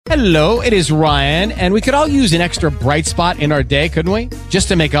Hello, it is Ryan, and we could all use an extra bright spot in our day, couldn't we? Just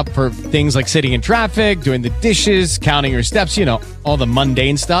to make up for things like sitting in traffic, doing the dishes, counting your steps, all the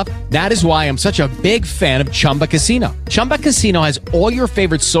mundane stuff. That is why I'm such a big fan of Chumba Casino. Chumba Casino has all your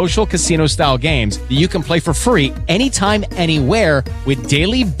favorite social casino-style games that you can play for free anytime, anywhere with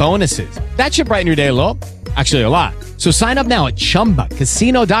daily bonuses. That should brighten your day a little. Actually, a lot. So sign up now at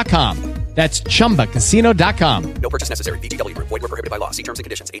ChumbaCasino.com. That's ChumbaCasino.com. No purchase necessary. VGW Group. Void where prohibited by law. See terms and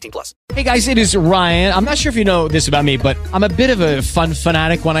conditions. 18+. Hey guys, it is Ryan. I'm not sure if you know this about me, but I'm a bit of a fun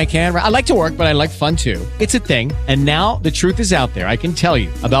fanatic when I can. I like to work, but I like fun too. It's a thing. And now the truth is out there. I can tell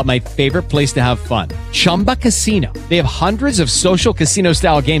you about my favorite place to have fun. Chumba Casino. They have hundreds of social casino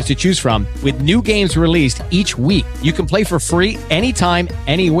style games to choose from with new games released each week. You can play for free anytime,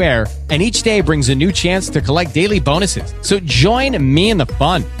 anywhere. And each day brings a new chance to collect daily bonuses. So join me in the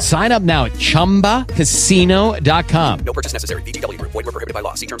fun. Sign up now at ChumbaCasino.com. No purchase necessary. VGW Group. Void where prohibited by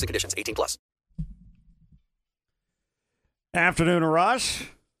law. See terms and conditions. 18+. Afternoon Rush.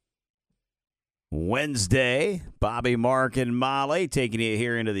 Wednesday. Bobby, Mark, and Molly taking you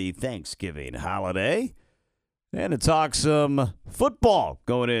here into the Thanksgiving holiday. And to talk some football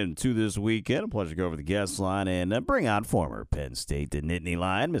going into this weekend. A pleasure to go over the guest line and bring on former Penn State to Nittany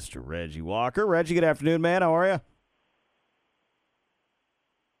Lion, Mr. Reggie Walker. Reggie, good afternoon, man. How are you?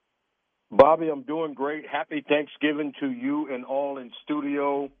 Bobby, I'm doing great. Happy Thanksgiving to you and all in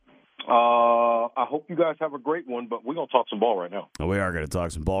studio. I hope you guys have a great one, but we're going to talk some ball right now. We are going to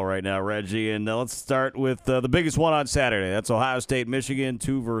talk some ball right now, Reggie. And let's start with the biggest one on Saturday. That's Ohio State, Michigan,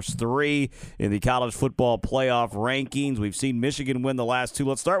 2-3 in the college football playoff rankings. We've seen Michigan win the last two.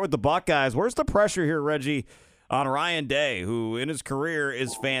 Let's start with the Buckeyes. Where's the pressure here, Reggie, on Ryan Day, who in his career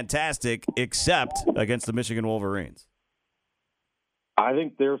is fantastic, except against the Michigan Wolverines? I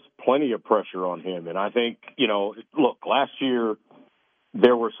think there's plenty of pressure on him. And I think, look, last year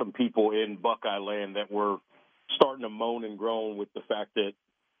there were some people in Buckeye land that were starting to moan and groan with the fact that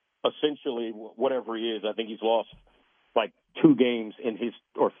essentially whatever he is, I think he's lost like 2 games in his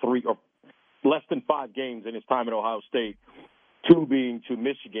or 3 or less than 5 games in his time at Ohio State, 2 being to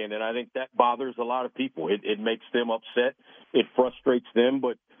Michigan. And I think that bothers a lot of people. It makes them upset. It frustrates them.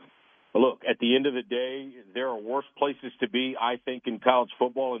 But look, at the end of the day, there are worse places to be, I think, in college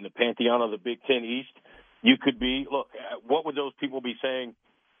football in the pantheon of the Big Ten East. You could be, look, what would those people be saying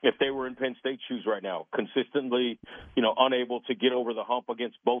if they were in Penn State shoes right now, consistently, unable to get over the hump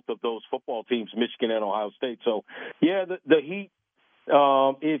against both of those football teams, Michigan and Ohio State. So, yeah, the heat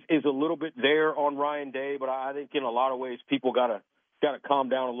is a little bit there on Ryan Day, but I think in a lot of ways people gotta calm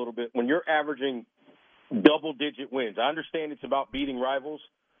down a little bit. When you're averaging double-digit wins, I understand it's about beating rivals,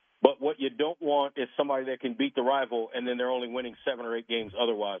 but what you don't want is somebody that can beat the rival and then they're only winning 7 or 8 games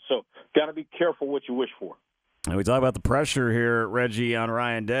otherwise. So got to be careful what you wish for. And we talk about the pressure here, Reggie, on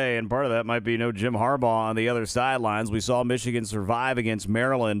Ryan Day, and part of that might be no Jim Harbaugh on the other sidelines. We saw Michigan survive against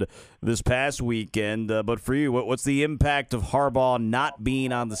Maryland this past weekend. But for you, what's the impact of Harbaugh not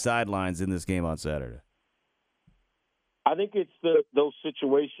being on the sidelines in this game on Saturday? I think it's those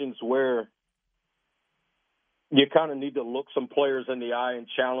situations where you kind of need to look some players in the eye and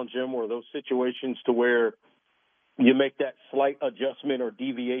challenge them, or those situations to where you make that slight adjustment or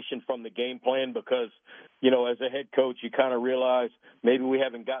deviation from the game plan because, as a head coach, you kind of realize maybe we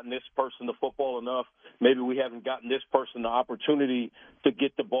haven't gotten this person the football enough. Maybe we haven't gotten this person the opportunity to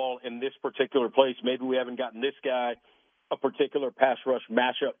get the ball in this particular place. Maybe we haven't gotten this guy a particular pass rush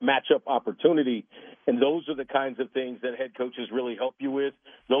matchup opportunity. And those are the kinds of things that head coaches really help you with.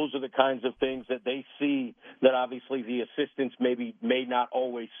 Those are the kinds of things that they see that obviously the assistants may not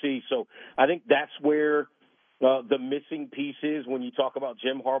always see. So I think that's where the missing piece is when you talk about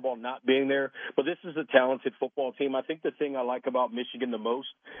Jim Harbaugh not being there. But this is a talented football team. I think the thing I like about Michigan the most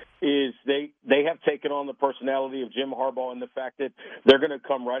is they have taken on the personality of Jim Harbaugh and the fact that they're going to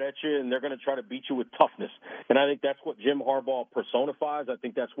come right at you and they're going to try to beat you with toughness. And I think that's what Jim Harbaugh personifies. I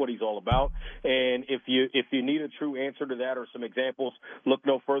think that's what he's all about. And if you need a true answer to that or some examples, look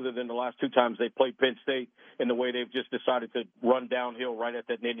no further than the last 2 times they played Penn State and the way they've just decided to run downhill right at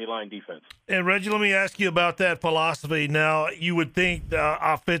that Nittany Lion defense. And Reggie, let me ask you about that philosophy. Now, you would think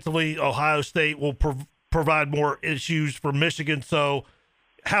offensively Ohio State will provide more issues for Michigan. So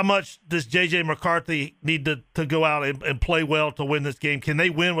how much does J.J. McCarthy need to go out and play well to win this game? Can they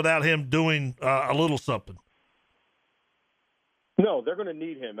win without him doing a little something? No, they're going to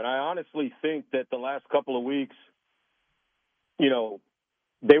need him. And I honestly think that the last couple of weeks,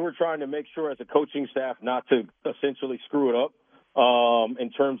 they were trying to make sure as a coaching staff not to essentially screw it up.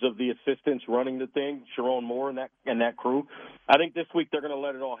 In terms of the assistants running the thing, Sharon Moore and that crew. I think this week they're going to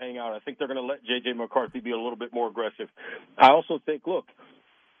let it all hang out. I think they're going to let J.J. McCarthy be a little bit more aggressive. I also think, look,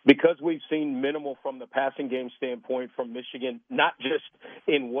 because we've seen minimal from the passing game standpoint from Michigan, not just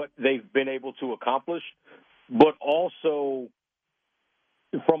in what they've been able to accomplish, but also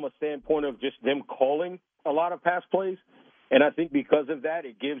from a standpoint of just them calling a lot of pass plays. And I think because of that,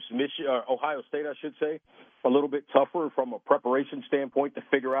 it gives Ohio State, I should say, a little bit tougher from a preparation standpoint to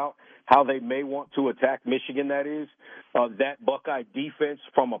figure out how they may want to attack Michigan, that is. That Buckeye defense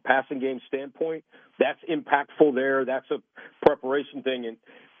from a passing game standpoint, that's impactful there. That's a preparation thing. And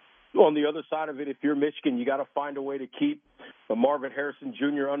on the other side of it, if you're Michigan, you got to find a way to keep Marvin Harrison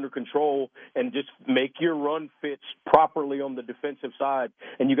Jr. under control and just make your run fits properly on the defensive side.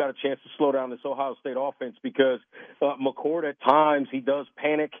 And you got a chance to slow down this Ohio State offense because McCord at times he does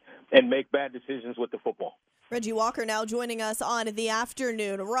panic and make bad decisions with the football. Reggie Walker now joining us on the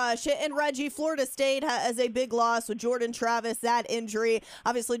afternoon rush. And Reggie, Florida State has a big loss with Jordan Travis, that injury.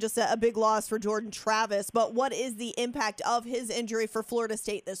 Obviously just a big loss for Jordan Travis. But what is the impact of his injury for Florida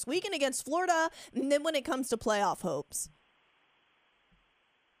State this weekend against Florida? And then when it comes to playoff hopes?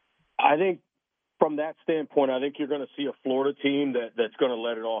 I think from that standpoint, I think you're going to see a Florida team that's going to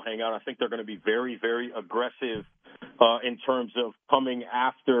let it all hang out. I think they're going to be very, very aggressive in terms of coming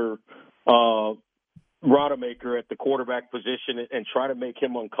after Rodemaker at the quarterback position and try to make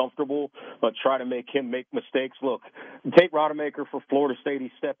him uncomfortable, but try to make him make mistakes. Look, take Rodemaker for Florida State.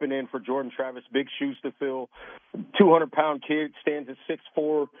 He's stepping in for Jordan Travis. Big shoes to fill. 200-pound kid, stands at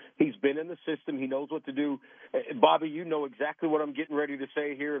 6'4". He's been in the system. He knows what to do. Bobby, you know exactly what I'm getting ready to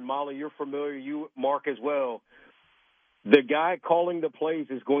say here, and Molly, you're familiar. You, Mark, as well. The guy calling the plays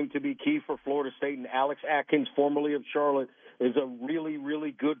is going to be key for Florida State, and Alex Atkins, formerly of Charlotte, is a really,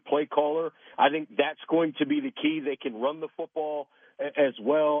 really good play caller. I think that's going to be the key. They can run the football as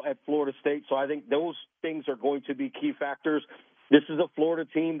well at Florida State, so I think those things are going to be key factors. This is a Florida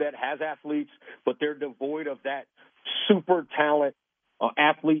team that has athletes, but they're devoid of that super talent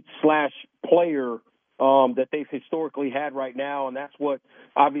athlete/player that they've historically had right now, and that's what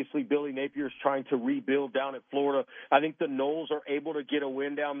obviously Billy Napier is trying to rebuild down at Florida. I think the Noles are able to get a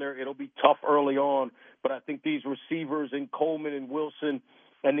win down there. It'll be tough early on, but I think these receivers in Coleman and Wilson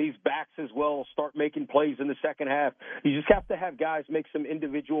and these backs as well will start making plays in the second half. You just have to have guys make some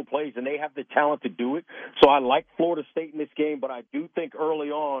individual plays, and they have the talent to do it. So I like Florida State in this game, but I do think early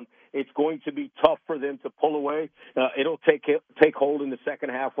on it's going to be tough for them to pull away. It'll take hold in the second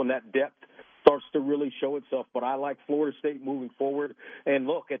half when that depth starts to really show itself. But I like Florida State moving forward. And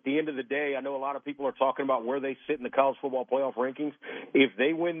look, at the end of the day, I know a lot of people are talking about where they sit in the college football playoff rankings. If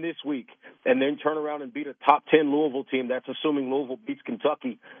they win this week and then turn around and beat a top 10 Louisville team, that's assuming Louisville beats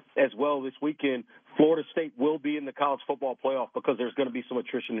Kentucky as well this weekend, Florida State will be in the college football playoff because there's going to be some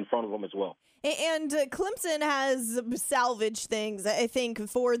attrition in front of them as well. And Clemson has salvaged things, I think,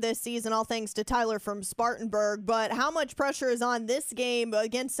 for this season, all thanks to Tyler from Spartanburg. But how much pressure is on this game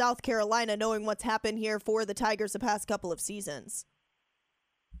against South Carolina, knowing what's happened here for the Tigers the past couple of seasons?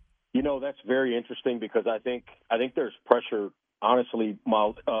 You know, that's very interesting because I think there's pressure, honestly,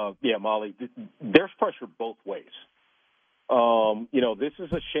 Molly, there's pressure both ways. This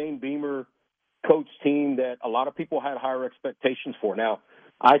is a Shane Beamer coach team that a lot of people had higher expectations for. Now,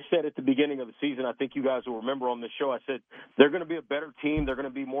 I said at the beginning of the season, I think you guys will remember on this show, I said they're going to be a better team, they're going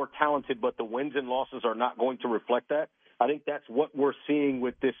to be more talented, but the wins and losses are not going to reflect that. I think that's what we're seeing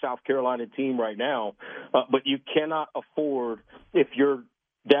with this South Carolina team right now. But you cannot afford, if you're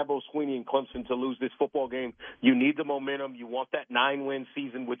Dabo Swinney and Clemson, to lose this football game. You need the momentum. You want that 9-win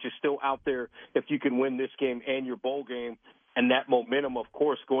season, which is still out there if you can win this game and your bowl game. And that momentum, of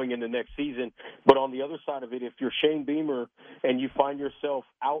course, going into next season. But on the other side of it, if you're Shane Beamer and you find yourself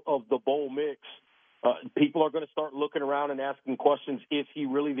out of the bowl mix, people are going to start looking around and asking questions, is he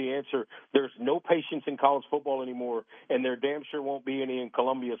really the answer? There's no patience in college football anymore, and there damn sure won't be any in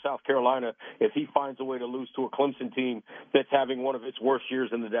Columbia, South Carolina, if he finds a way to lose to a Clemson team that's having one of its worst years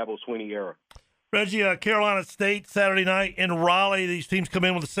in the Dabo Swinney era. Reggie, Carolina State Saturday night in Raleigh. These teams come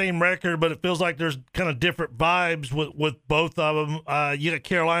in with the same record, but it feels like there's kind of different vibes with both of them. You got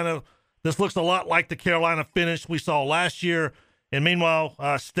Carolina. This looks a lot like the Carolina finish we saw last year. And meanwhile,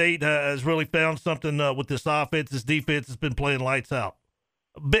 State has really found something with this offense. This defense has been playing lights out.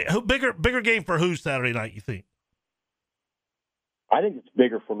 Bigger game for who Saturday night, you think? I think it's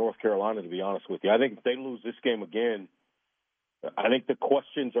bigger for North Carolina, to be honest with you. I think if they lose this game again, I think the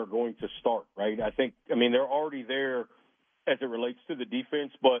questions are going to start, right? They're already there as it relates to the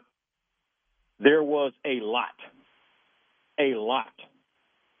defense, but there was a lot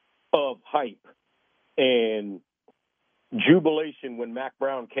of hype and jubilation when Mac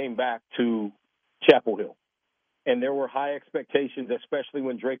Brown came back to Chapel Hill. And there were high expectations, especially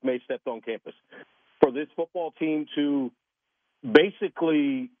when Drake May stepped on campus. For this football team to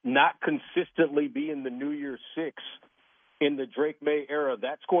basically not consistently be in the New Year's Six in the Drake May era,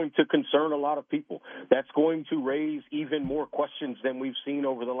 that's going to concern a lot of people. That's going to raise even more questions than we've seen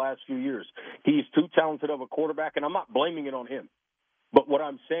over the last few years. He's too talented of a quarterback, and I'm not blaming it on him. But what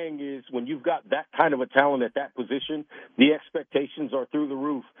I'm saying is when you've got that kind of a talent at that position, the expectations are through the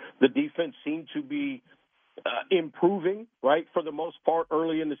roof. The defense seemed to be improving, right, for the most part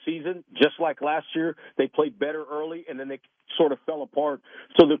early in the season. Just like last year, they played better early, and then they sort of fell apart.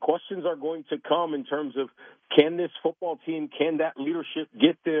 So the questions are going to come in terms of can this football team, can that leadership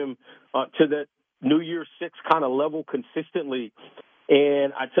get them to that New Year's Six kind of level consistently?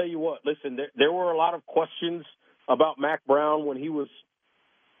 And I tell you what, listen, there were a lot of questions about Mac Brown when he was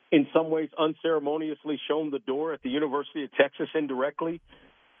in some ways unceremoniously shown the door at the University of Texas indirectly.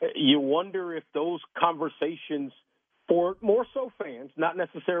 You wonder if those conversations, for more so fans, not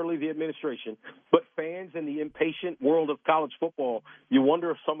necessarily the administration, but fans in the impatient world of college football, you wonder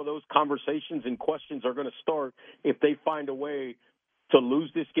if some of those conversations and questions are going to start if they find a way to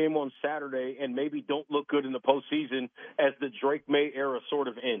lose this game on Saturday and maybe don't look good in the postseason as the Drake May era sort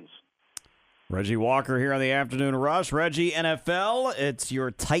of ends. Reggie Walker here on the Afternoon Rush. Reggie, NFL, it's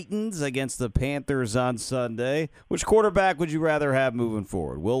your Titans against the Panthers on Sunday. Which quarterback would you rather have moving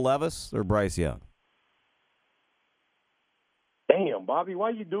forward, Will Levis or Bryce Young? Damn, Bobby, why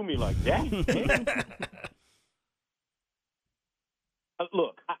you do me like that?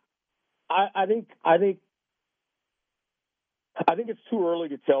 Look, I think it's too early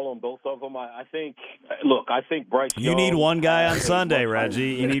to tell on both of them. I think Bryce Young. You need one guy on Sunday,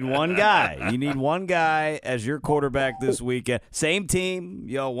 Reggie. You need one guy. You need one guy as your quarterback this weekend. Same team,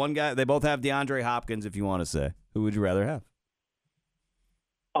 one guy. They both have DeAndre Hopkins, if you want to say. Who would you rather have?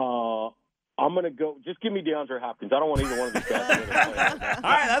 I'm going to go. Just give me DeAndre Hopkins. I don't want either one of these guys to play right now. All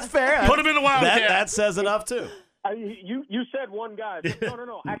right, that's fair. Put him in the Wildcat. That says enough, too. You said one guy.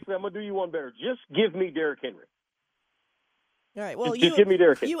 No. Actually, I'm going to do you one better. Just give me Derrick Henry. All right. Well, just give me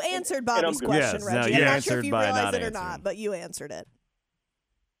Derrick Henry. You answered Bobby's question, yes, Reggie. No, I'm not sure if you by realize not it or answering. not, but you answered it.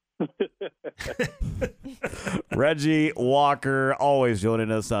 Reggie Walker, always joining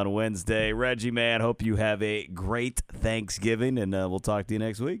us on Wednesday. Reggie, man, hope you have a great Thanksgiving, and we'll talk to you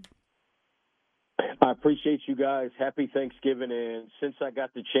next week. I appreciate you guys. Happy Thanksgiving. And since I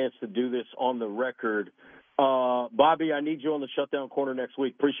got the chance to do this on the record, Bobby, I need you on the shutdown corner next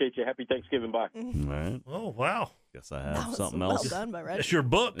week. Appreciate you. Happy Thanksgiving. Bye. All right. Oh, wow. Guess I have something well else. done by Reggie. That's your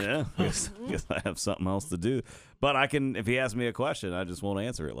book. Yeah, guess I have something else to do. But I can, if he asks me a question, I just won't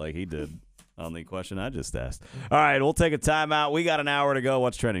answer it like he did on the question I just asked. All right, we'll take a timeout. We got an hour to go.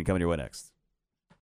 What's trending? Coming your way next.